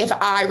 right? If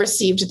I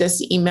received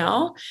this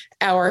email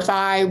or if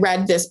I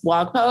read this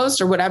blog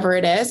post or whatever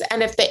it is.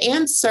 And if the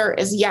answer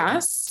is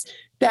yes,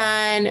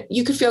 then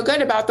you could feel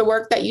good about the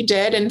work that you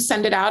did and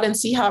send it out and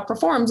see how it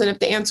performs. And if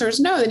the answer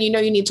is no, then you know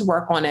you need to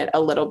work on it a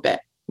little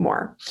bit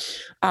more.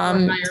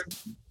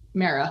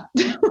 Mara.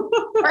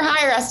 Or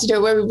hire us to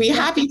do it. We'd be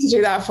happy to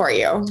do that for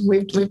you.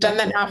 We've done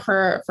that now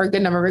for a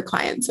good number of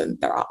clients, and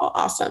they're all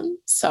awesome.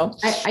 So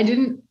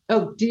do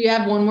you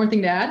have one more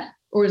thing to add,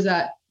 or is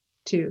that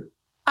two?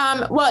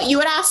 Well, you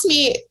had asked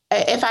me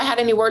if I had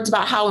any words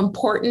about how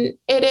important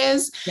it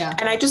is. Yeah.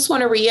 And I just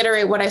want to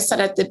reiterate what I said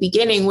at the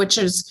beginning, which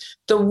is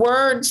the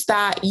words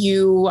that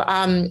you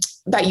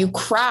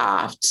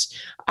craft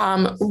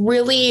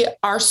really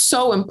are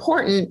so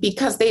important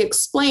because they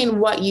explain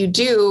what you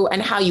do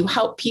and how you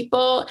help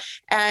people.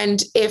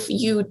 And if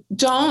you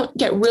don't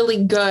get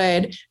really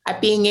good at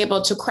being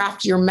able to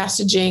craft your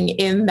messaging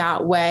in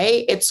that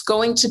way, it's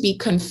going to be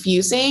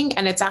confusing,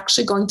 and it's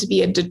actually going to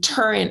be a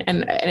deterrent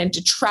and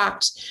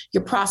detract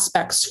your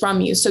prospects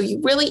from you. So you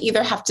really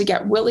either have to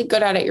get really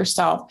good at it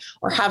yourself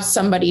or have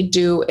somebody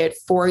do it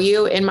for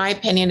you. In my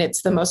opinion,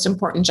 it's the most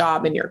important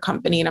job in your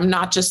company. And I'm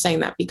not just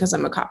saying that because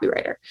I'm a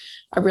copywriter.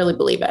 I really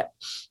believe it.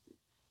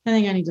 I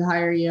think I need to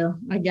hire you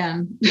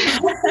again.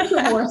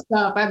 More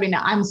stuff. I mean,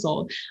 I'm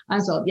sold.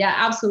 Yeah,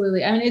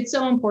 absolutely. I mean, it's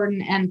so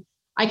important. And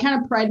I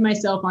kind of pride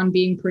myself on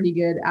being pretty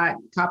good at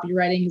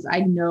copywriting, as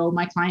I know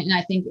my client. And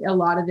I think a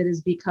lot of it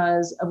is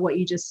because of what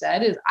you just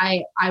said is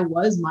I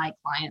was my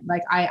client.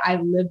 Like I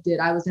lived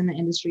it. I was in the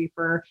industry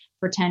for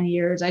 10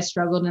 years. I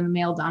struggled in the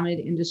male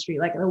dominated industry.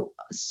 Like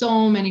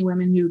so many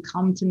women who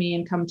come to me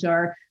and come to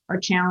our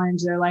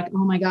challenge, they're like,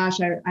 oh my gosh,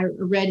 I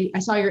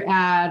saw your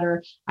ad,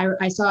 or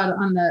I saw it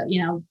on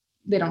the,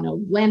 they don't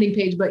know landing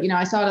page, but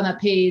I saw it on that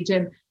page,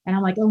 and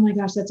I'm like, oh my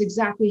gosh, that's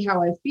exactly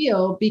how I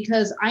feel,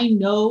 because I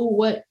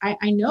know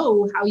I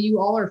know how you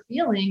all are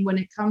feeling when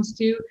it comes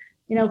to,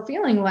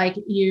 feeling like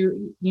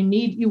you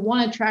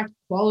want to attract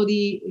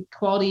quality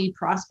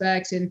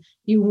prospects, and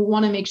you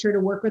want to make sure to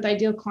work with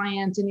ideal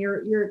clients, and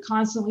you're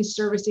constantly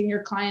servicing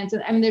your clients.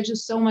 And I mean, there's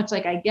just so much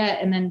like I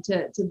get. And then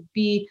to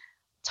be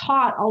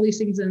taught all these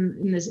things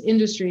in this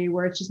industry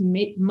where it's just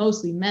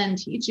mostly men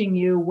teaching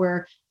you,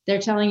 where they're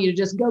telling you to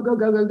just go,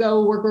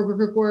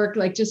 work,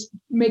 like just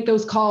make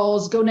those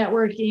calls, go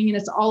networking. And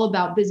it's all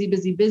about busy, but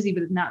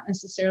it's not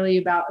necessarily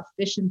about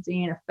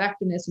efficiency and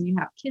effectiveness. And you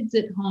have kids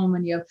at home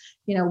and you have,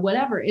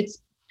 whatever.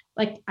 It's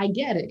like, I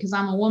get it because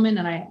I'm a woman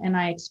and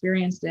I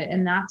experienced it.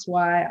 And that's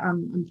why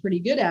I'm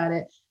pretty good at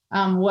it.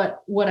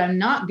 What I'm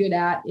not good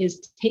at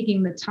is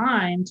taking the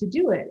time to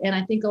do it. And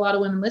I think a lot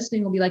of women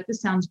listening will be like,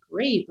 this sounds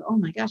great, but oh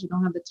my gosh, I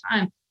don't have the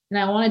time. And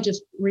I want to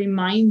just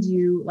remind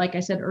you, like I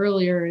said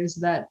earlier, is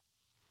that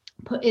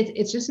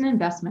it's just an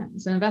investment.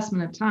 It's an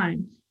investment of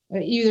time.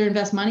 You either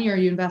invest money or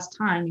you invest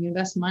time. You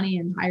invest money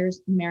and hire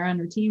Mara and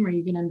her team, or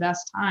you can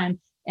invest time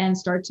and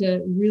start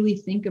to really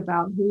think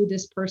about who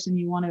this person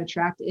you want to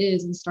attract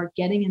is, and start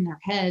getting in their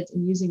heads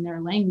and using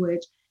their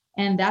language.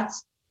 And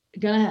that's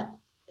going to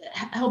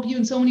help you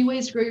in so many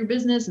ways to grow your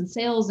business and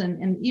sales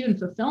and even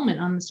fulfillment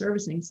on the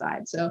servicing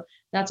side. So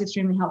that's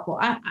extremely helpful.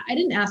 I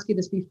didn't ask you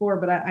this before,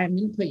 but I'm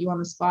going to put you on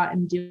the spot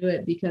and do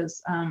it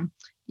because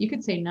you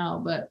could say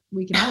no, but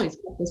we can always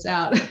cut this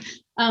out.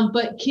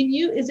 But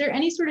is there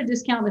any sort of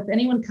discount if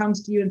anyone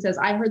comes to you and says,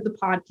 I heard the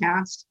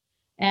podcast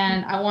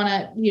and I want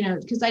to,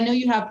 because I know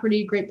you have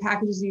pretty great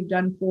packages you've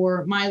done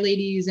for My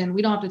Ladies, and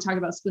we don't have to talk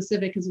about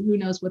specific because who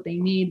knows what they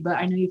need, but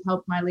I know you've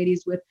helped My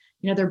Ladies with,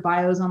 their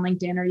bios on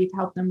LinkedIn, or you've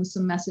helped them with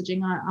some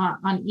messaging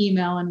on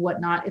email and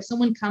whatnot. If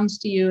someone comes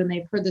to you and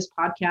they've heard this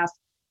podcast,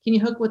 can you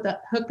hook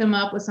them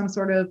up with some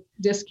sort of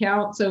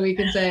discount so we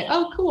can say,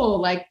 oh, cool,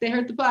 like they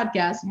heard the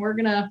podcast and we're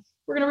gonna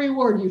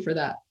reward you for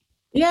that?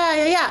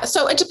 Yeah.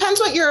 So it depends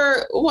what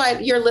your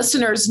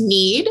listeners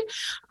need.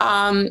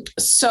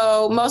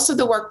 So most of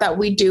the work that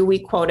we do, we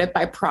quote it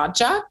by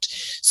project.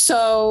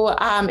 So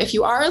if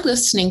you are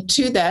listening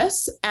to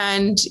this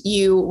and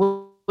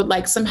you would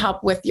like some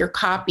help with your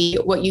copy,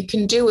 what you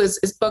can do is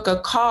book a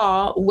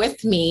call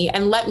with me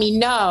and let me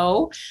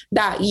know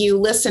that you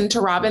listen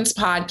to Robin's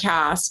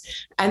podcast,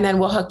 and then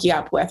we'll hook you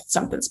up with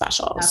something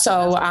special. That's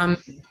so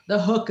the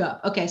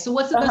hookup. Okay. So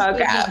what's the best way to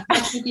get in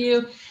touch with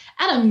you?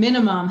 At a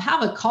minimum,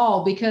 have a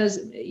call, because,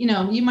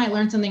 you might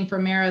learn something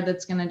from Mara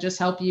that's going to just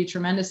help you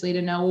tremendously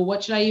to know, well,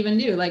 what should I even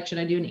do? Like, should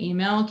I do an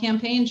email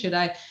campaign? Should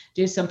I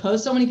do some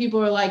posts? So many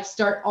people are like,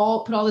 put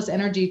all this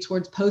energy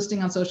towards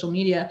posting on social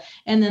media,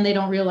 and then they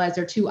don't realize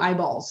they're two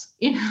eyeballs,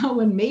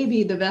 and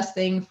maybe the best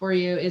thing for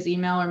you is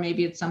email, or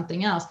maybe it's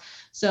something else.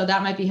 So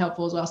that might be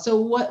helpful as well. So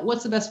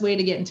what's the best way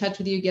to get in touch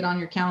with you, get on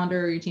your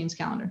calendar or your team's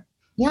calendar?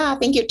 Yeah,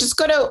 thank you. Just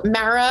go to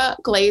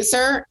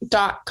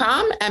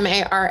maraglazer.com,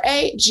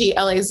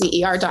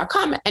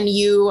 maraglazer.com, and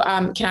you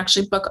can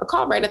actually book a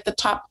call right at the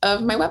top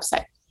of my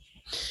website.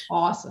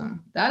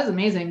 Awesome. That is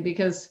amazing,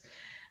 because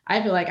I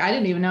feel like I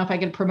didn't even know if I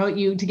could promote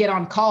you to get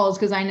on calls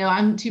because I know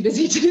I'm too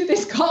busy to do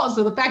these calls.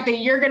 So the fact that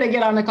you're going to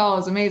get on the call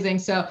is amazing.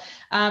 So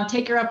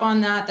take her up on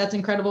that. That's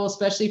incredible,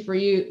 especially for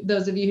you,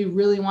 those of you who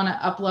really want to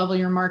up level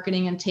your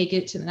marketing and take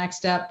it to the next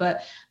step.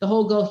 But the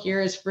whole goal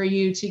here is for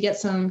you to get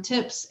some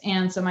tips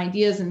and some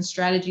ideas and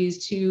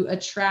strategies to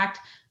attract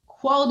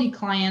quality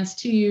clients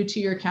to you,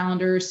 to your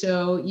calendar,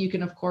 so you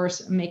can, of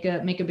course, make a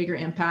bigger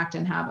impact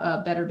and have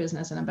a better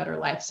business and a better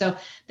life. So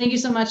thank you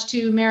so much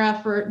to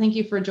Mara thank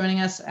you for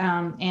joining us.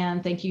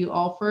 And thank you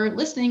all for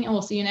listening. And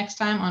we'll see you next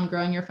time on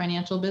Growing Your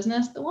Financial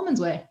Business the Woman's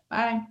Way.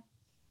 Bye.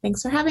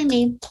 Thanks for having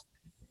me.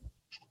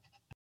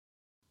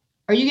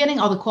 Are you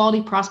getting all the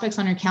quality prospects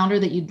on your calendar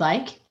that you'd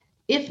like?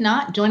 If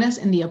not, join us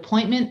in the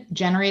Appointment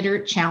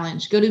Generator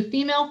Challenge. Go to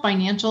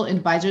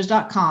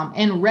femalefinancialadvisors.com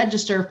and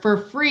register for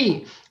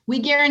free. We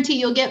guarantee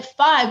you'll get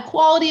 5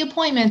 quality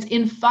appointments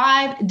in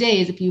 5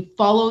 days if you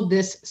follow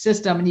this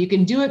system, and you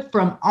can do it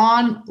from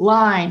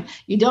online.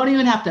 You don't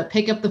even have to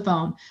pick up the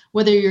phone.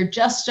 Whether you're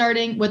just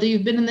starting, whether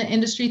you've been in the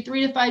industry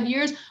 3 to 5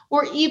 years,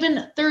 or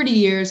even 30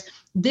 years,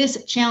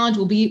 this challenge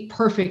will be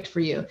perfect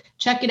for you.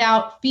 Check it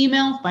out,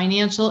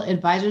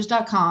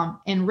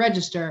 femalefinancialadvisors.com, and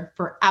register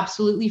for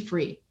absolutely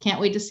free.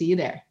 Can't wait to see you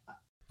there.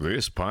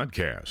 This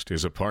podcast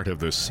is a part of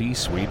the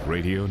C-Suite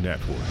Radio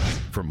Network.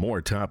 For more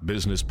top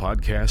business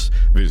podcasts,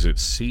 visit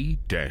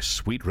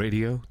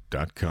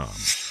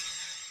c-suiteradio.com.